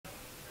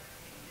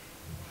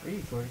Are you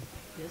recording?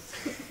 Yes.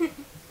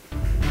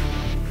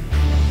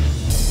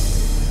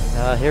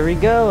 Here we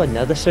go,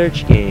 another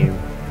search game.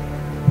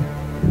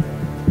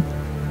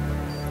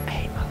 I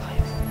hate my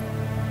life.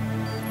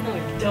 No,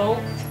 you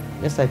don't.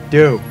 Yes, I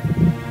do.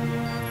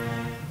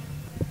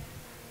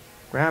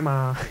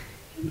 Grandma.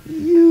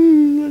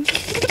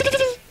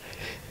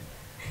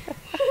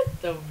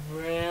 The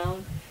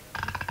brown.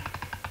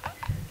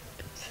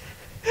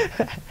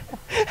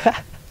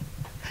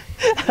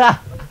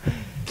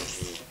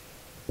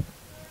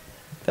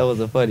 That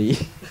wasn't funny.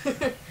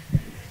 The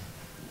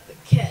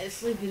cat is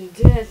sleeping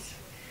dead.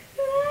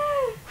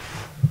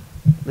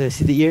 Look,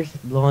 see the ears?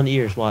 Blow on the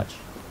ears, watch.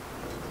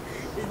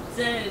 It's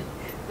dead.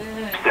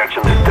 Search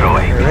and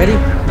destroy. You ready?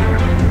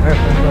 Alright,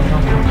 let's go.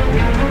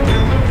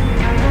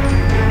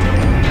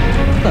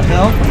 What the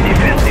hell?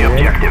 Defend the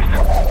objectives.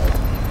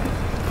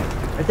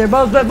 Right there,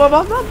 Bubs,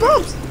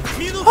 Bubs!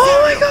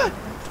 Oh my god!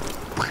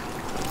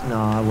 No,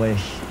 I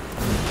wish.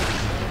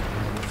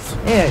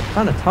 Hey, I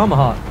found a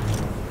tomahawk.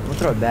 We'll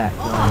throw it back.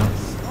 No,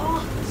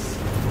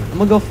 I'm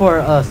gonna go for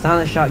a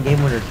silent shot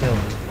game winner kill.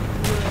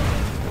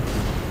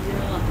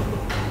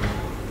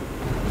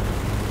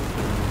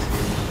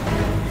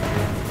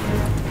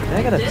 Man,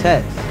 I got a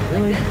text.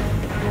 Really?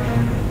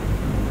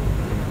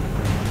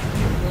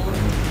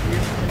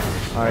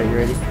 Alright, you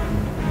ready?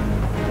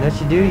 You know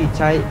what you do? You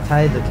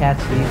tie the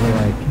cat's feet with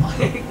like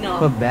No.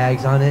 put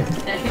bags on it.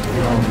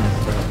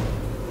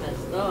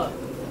 Messed up.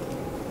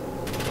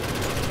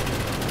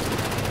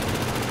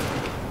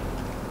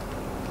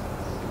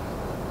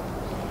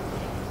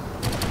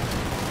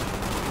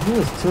 Who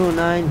is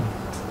 209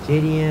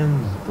 JDM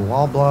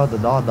blah blah the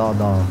da.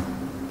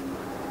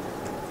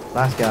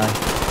 Last guy.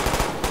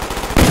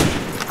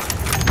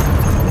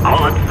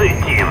 All at sea,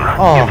 team.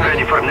 Oh. Get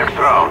ready for next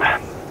round.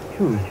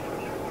 Who?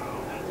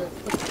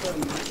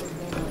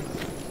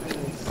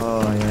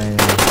 Oh yeah.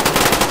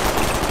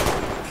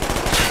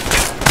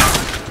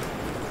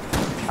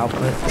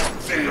 Output.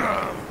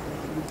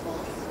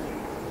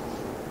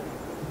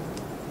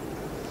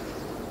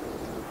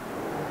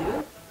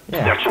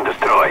 Yeah. Search and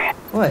destroy.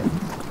 What?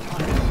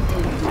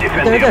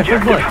 Defend There, the first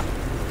objective. blood.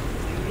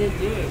 You didn't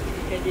do it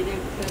because you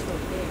didn't press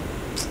OK.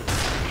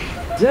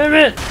 Damn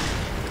it!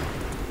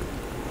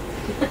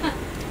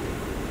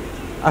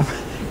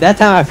 That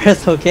time I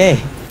pressed OK.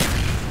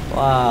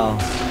 Wow.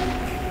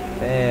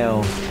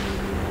 Fail.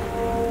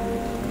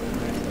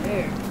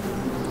 There.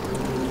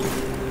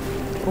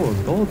 Oh,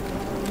 gold.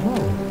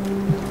 Oh.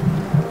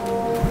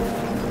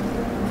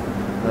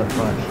 The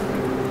fuck.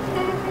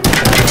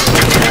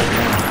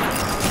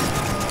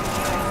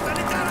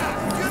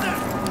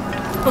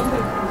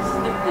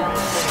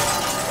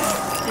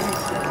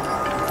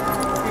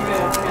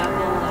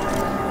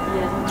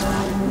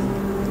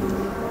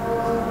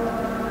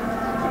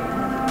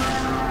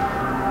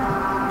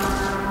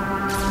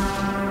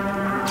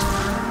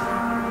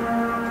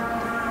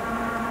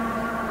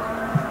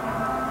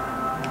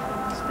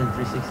 Spin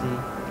 360.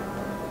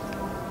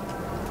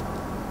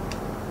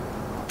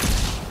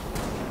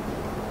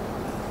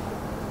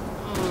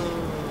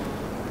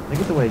 Look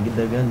at the way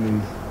the gun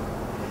moves.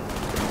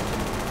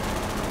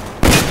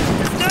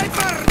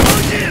 Снайпер!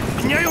 Один!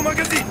 Меняю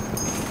магазин!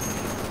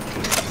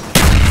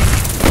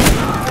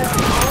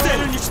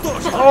 Цель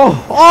уничтожена!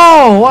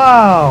 Oh,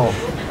 wow!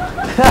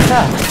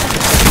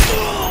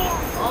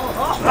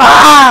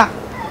 Ah!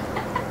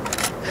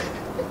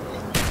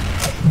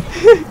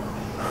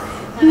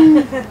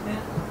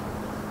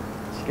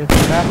 Just get the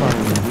crap out of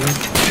me, dude.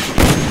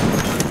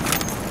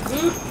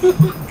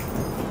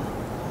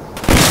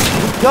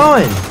 Keep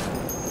going!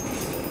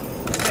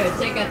 Better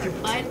take out your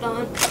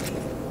python.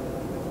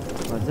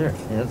 What's there?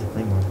 Yeah, that's a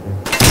claymore right there.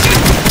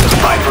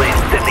 Spy plane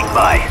standing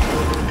by.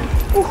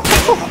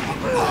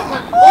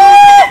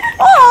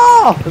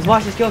 Oh! Let's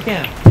watch this kill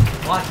cam.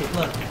 Watch it,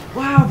 look.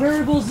 Wow,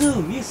 variable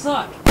zoom, you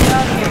suck. Get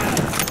out of here.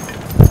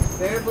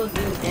 Variable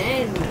zoom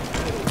and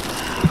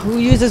Who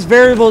uses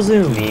variable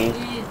zoom? you use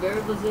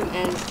variable zoom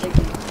and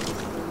sticky.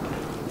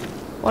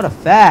 What a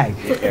fag.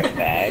 You're a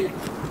fag.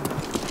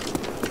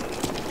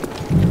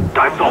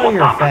 Time's Oh, almost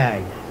you're a up.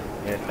 fag.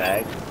 You're a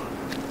fag.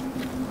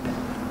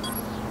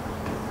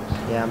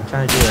 Yeah, I'm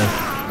trying to do a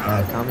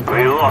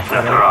commentary. We lost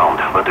that round,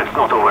 but it's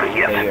not over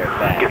yet. Yeah, you're a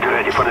fag. Get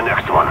ready for the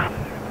next one.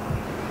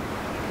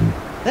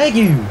 Thank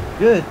you.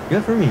 Good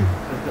for me.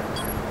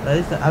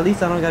 At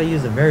least I don't gotta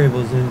use a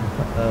variable zoom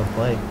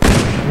play.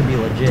 It's gonna be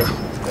legit.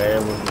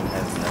 Variable zoom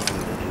has nothing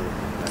to do with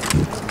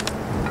nothing.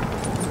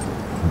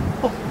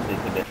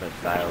 It's a different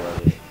style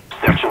of it.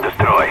 Search and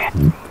destroy.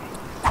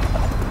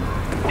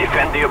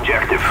 Defend the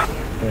objective.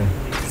 Yeah.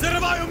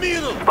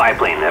 Spy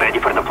plane ready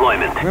for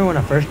deployment. Remember when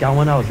I first got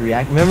one, I was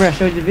reacting. Remember I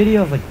showed you the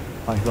video? I was like,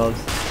 watch bugs.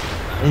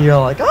 And you're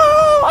all like,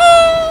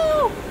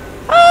 oh!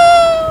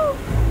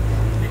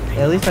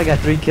 Yeah, at least I got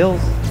 3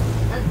 kills.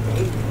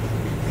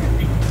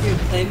 You're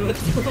playing with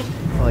them.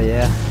 Oh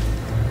yeah.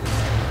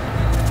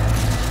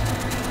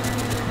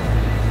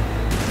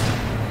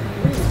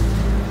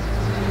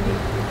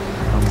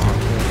 Come on.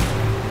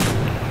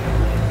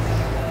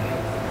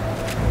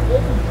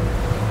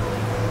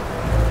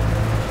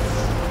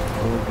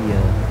 the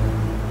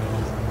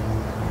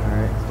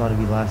alright, it's about to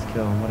be last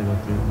kill. I'm gonna go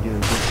through and do a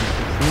good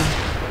 16.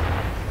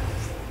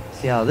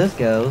 See how this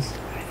goes.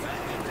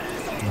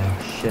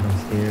 Oh shit, I'm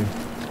scared.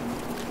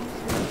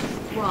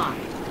 Run.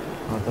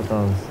 Oh, I thought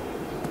that was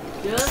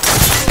Just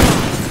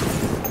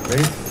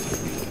ready.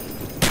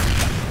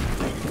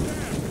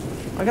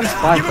 I got a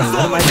spy plane.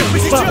 What am I doing?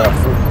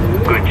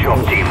 Good job,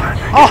 team.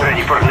 Get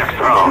ready for the next In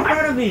round.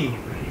 front of me!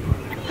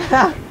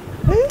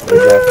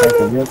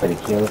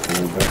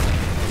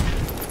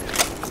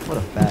 What a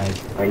fag.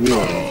 Are you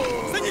on?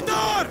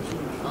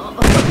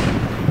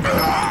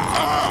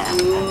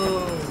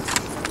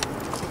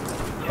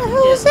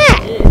 Who's that?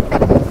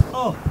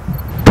 Oh!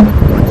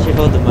 I should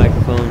hold the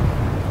microphone.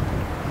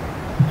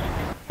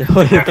 They're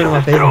holding it in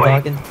my face and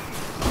talking.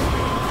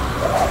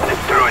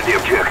 Destroy the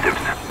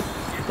objectives.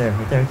 Right there,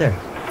 right there, right there.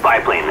 Spy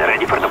plane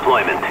ready for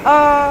deployment.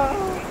 Oh!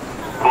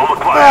 Bomb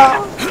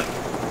acquired.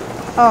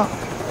 Oh!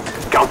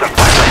 Counter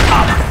spy plane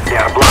up. They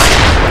are blind.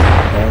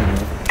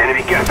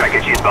 Enemy care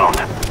package inbound.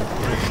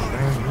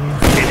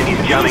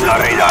 Enemies jamming our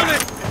radar.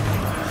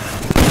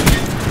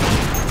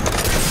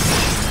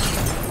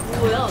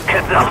 Who else?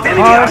 Heads up,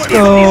 enemy Oh,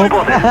 RTXD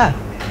spotted.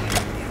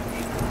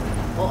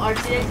 Oh,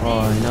 RTXD?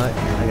 Oh, you know what?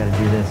 I gotta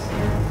do this.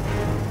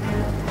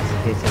 Just in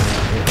case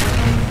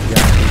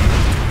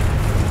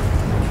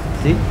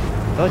See?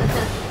 Told you.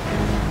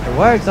 It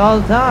works all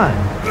the time.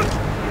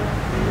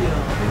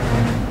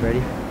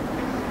 Ready?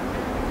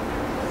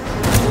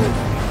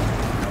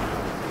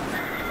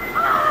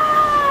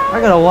 I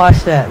gotta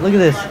watch that. Look at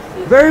this.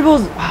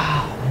 Variables.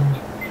 Wow, man.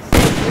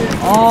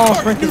 All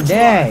freaking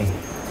day.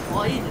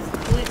 Oh, he just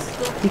quick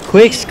scope. He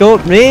quick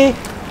scoped me?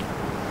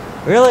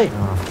 Really?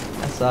 Oh,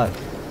 that sucks.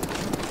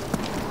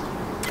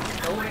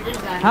 Don't worry, this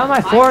guy How am I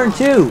has 4 and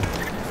 2?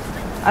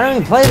 I don't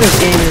even play this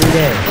game every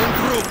day.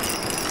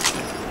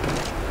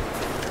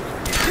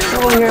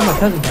 Come over here at my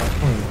cousin's house.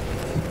 Come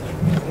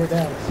on. Your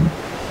dad's.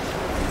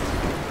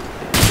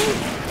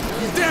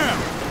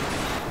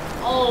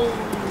 Oh.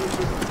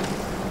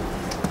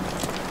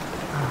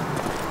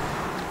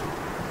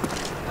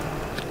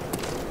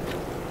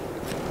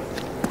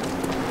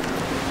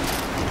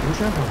 Where's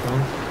your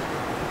phone?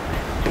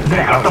 They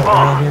got the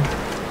bomb.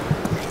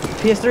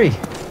 PS3.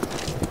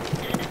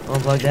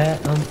 Unplug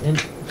that. And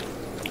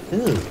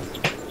ooh.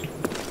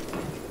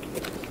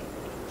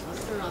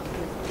 Let's turn off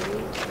this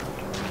dude.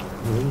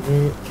 Leave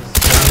it.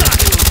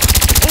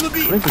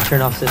 What is the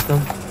turn off system?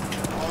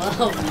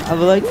 Oh, I'll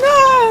be like,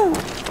 no!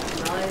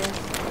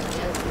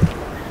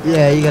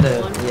 Yeah, you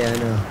gotta. Yeah, I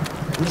know.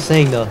 I'm just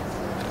saying though.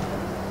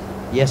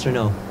 Yes or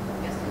no?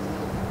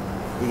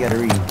 You gotta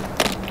read.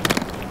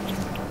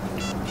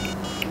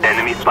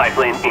 Enemy spy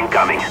plane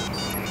incoming.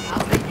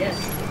 Yes.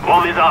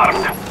 Bomb is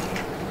armed.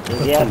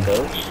 Does he have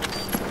ghosts?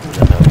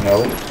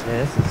 No.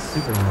 Yeah, this is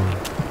super long.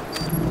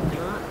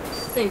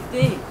 Same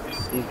thing.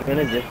 He's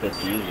gonna just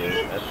defuse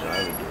it. That's what I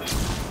would do.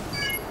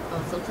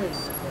 Oh, sometimes.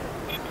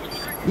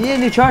 You need a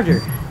new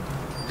charger.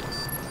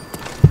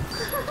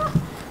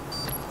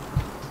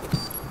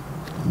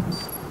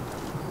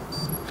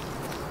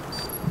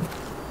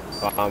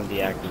 Bomb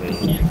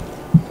deactivated.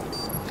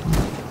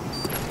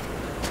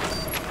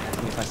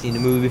 If I've seen the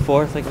movie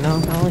before, it's like, no,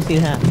 I've only seen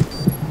half.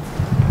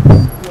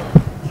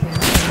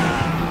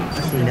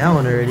 I've seen that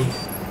one already.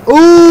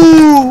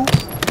 Ooh!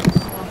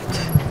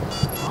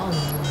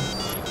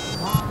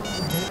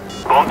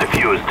 Bomb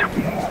defused.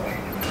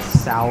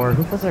 Sour.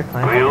 Who puts their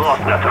client? We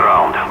lost that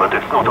round, but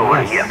it's not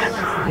over yet.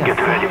 Get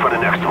ready for the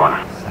next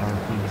one. Sour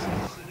peas.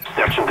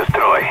 Search and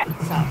destroy.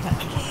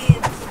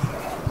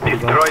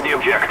 Destroy the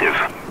objective.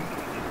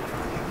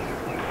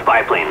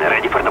 Spy plane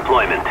ready for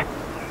deployment.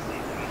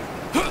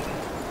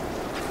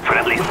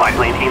 Friendly spy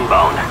plane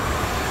inbound.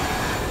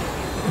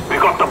 We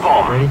got the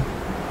bomb. Ready?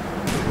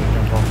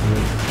 Jump off the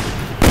roof.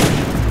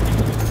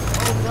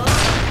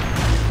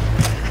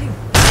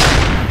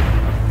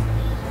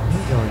 Where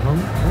you going,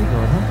 homie? Where you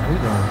going, huh? Where you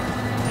going?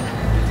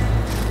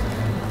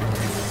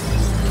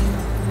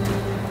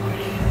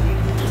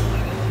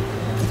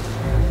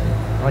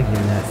 I like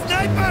doing that.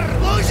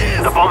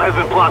 The bomb has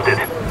been planted.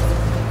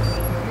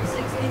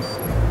 360.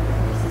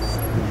 Just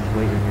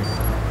wait right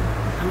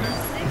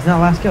here. It's not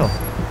last kill.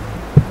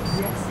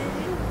 Yes,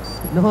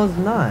 it is. No, it's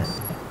not.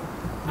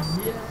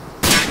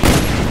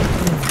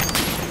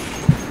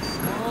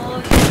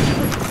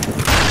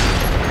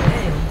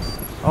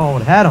 Oh,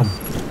 it had him.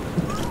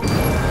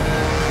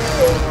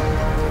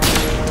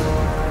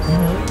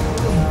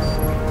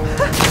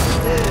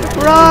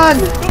 Run!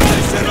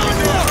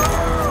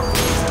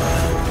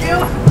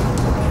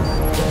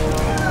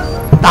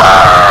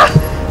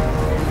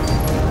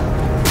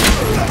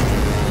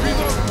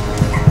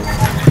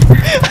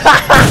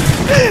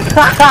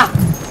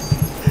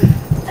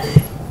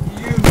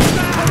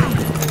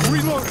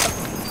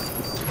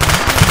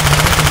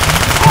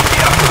 Bomb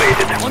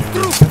deactivated.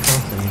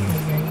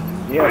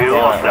 Yeah, We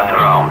lost that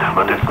round,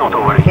 but it's not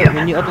over When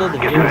yet. you upload the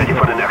Get video, ready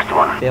for the next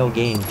one. fail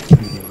game.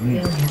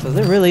 So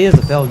it really is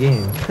a fail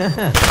game.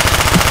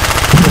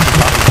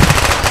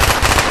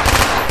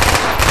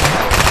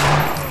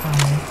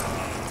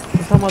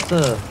 Let's talk about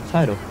the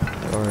title.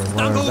 or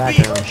whatever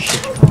background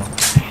shit you call.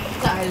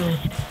 Title.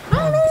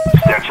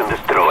 Search and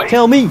destroy.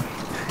 Tell me!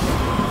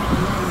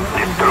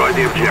 Destroy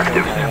the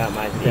objectives. I got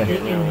my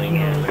secret knowing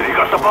it. We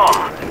got the bomb.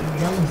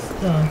 Yellow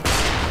stuff.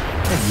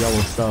 That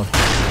yellow stuff.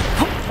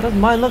 What does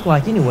mine look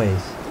like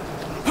anyways?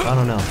 I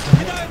don't know.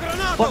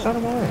 Fuck out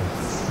of my way.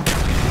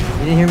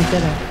 You didn't hear me say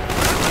that?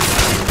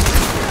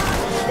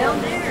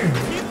 Down there.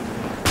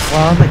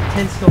 Well, I was like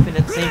 10 scoping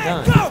at the same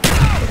time.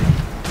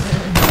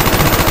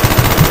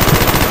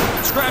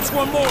 Scratch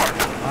one more.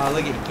 Oh,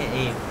 look at you can't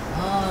aim.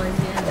 Oh,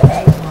 yeah, the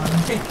big one.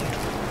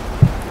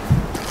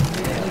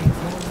 Yeah, look,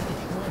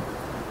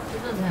 it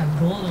doesn't have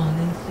gold on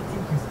it. It's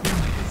 15%.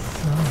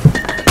 So.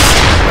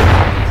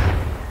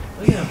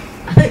 Look at him.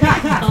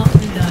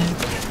 Thompson died.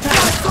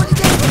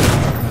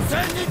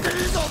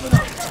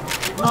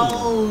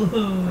 Oh.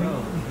 Bro,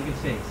 look at his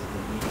face.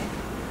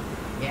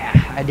 Yeah,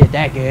 I did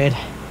that good.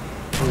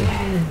 Look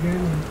at his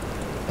journal.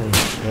 Hey,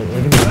 look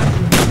at me.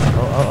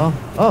 Oh, oh, oh,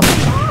 oh, oh,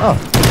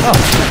 oh,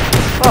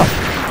 oh, oh,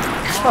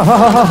 oh,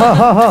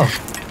 oh, oh,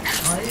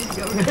 Oh, he's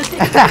going.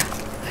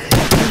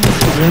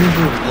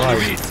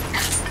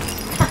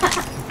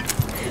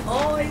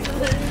 Oh, he's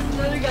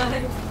another guy.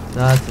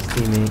 No, that's his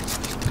teammate.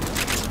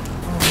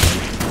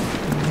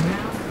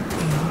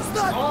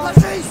 Oh,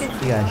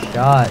 He got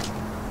shot.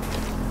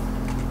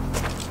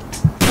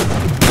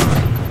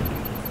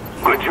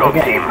 Good job,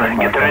 team.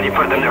 Get ready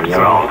for the next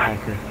round.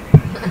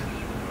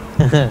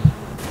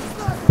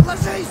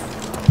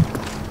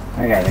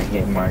 I gotta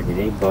hit Marky.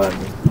 They bugged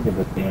me. He could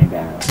put me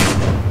down.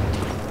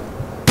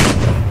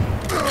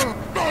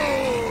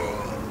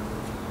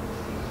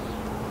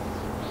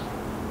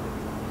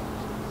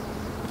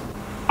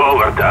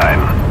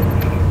 Overtime.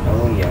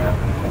 Oh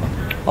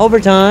yeah.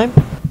 Overtime.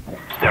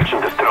 Search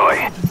and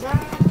destroy.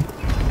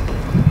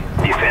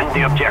 Defend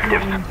the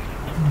objectives.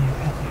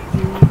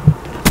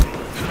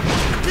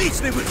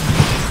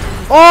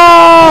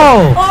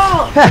 Oh!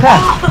 Oh! Oh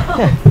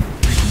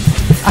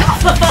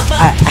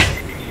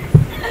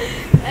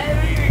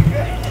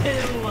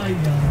my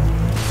god.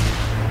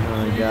 Oh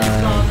my Saw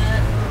god.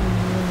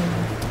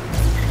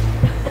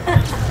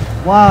 that?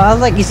 Wow, I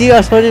was like, you see, I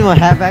was putting my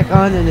hat back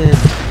on and then.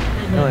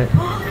 No, wait.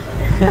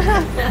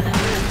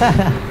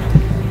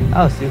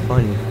 That was too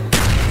funny.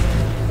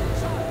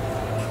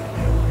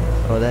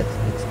 Oh, that's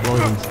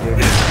explosion scared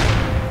me.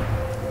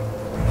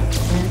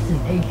 That's an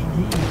HD.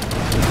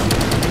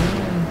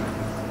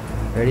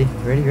 Ready?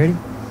 Ready? Ready?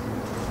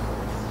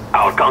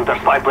 Our counter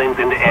spy planes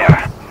in the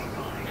air.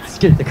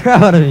 Scared the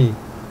crap out of me.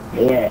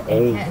 Yeah,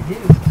 hey. Can't do.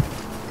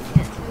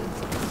 Can't do.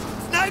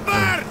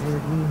 Sniper!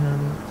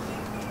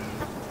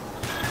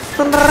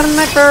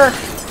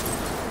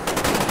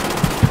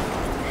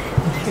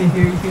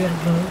 Here you go,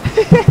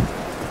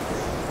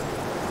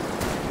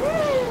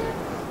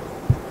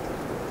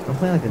 I'm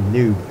playing like a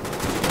noob.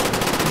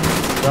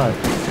 Suck.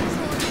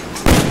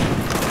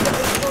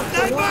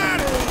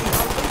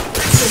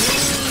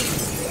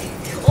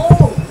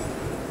 Oh!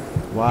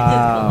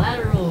 Wow.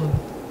 Collateral.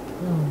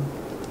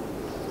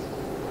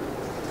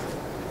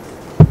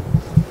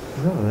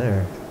 Who's over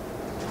there?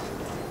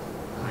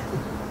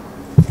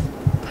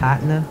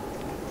 Patna?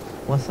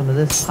 Want some of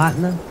this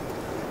Patna?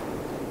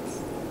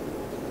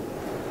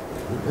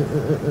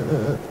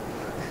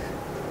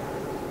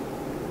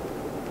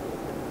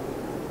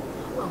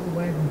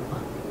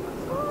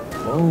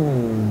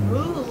 Boom.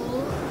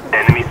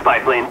 Enemy spy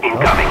plane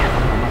incoming.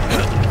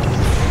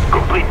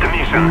 Complete the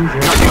mission.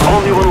 You're the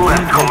only one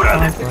left,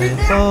 comrade.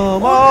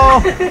 Boom. Oh!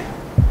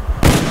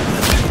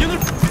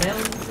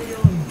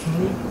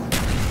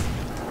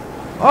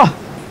 Oh!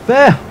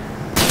 Fail!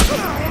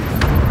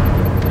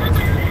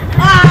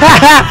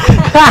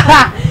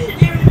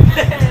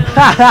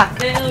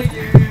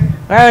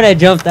 Alright, I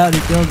jumped out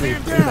and killed me.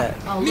 Look at that.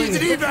 Oh, look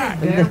at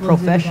Look at this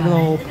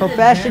professional.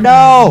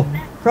 Professional!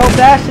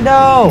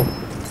 Professional!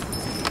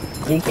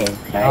 DK.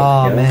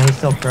 Oh man, he's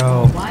so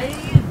pro. Why do you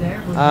use there?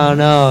 I don't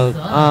know.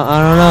 I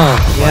don't know.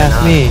 You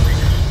ask me.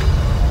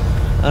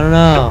 I don't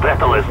know. The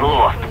battle is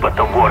lost, but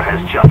the war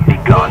has just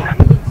begun.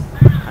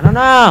 I don't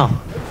know.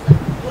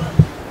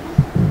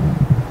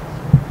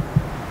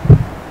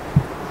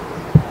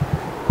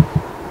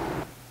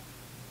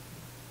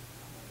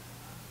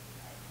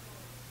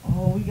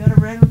 Oh, we got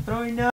a random throwing now.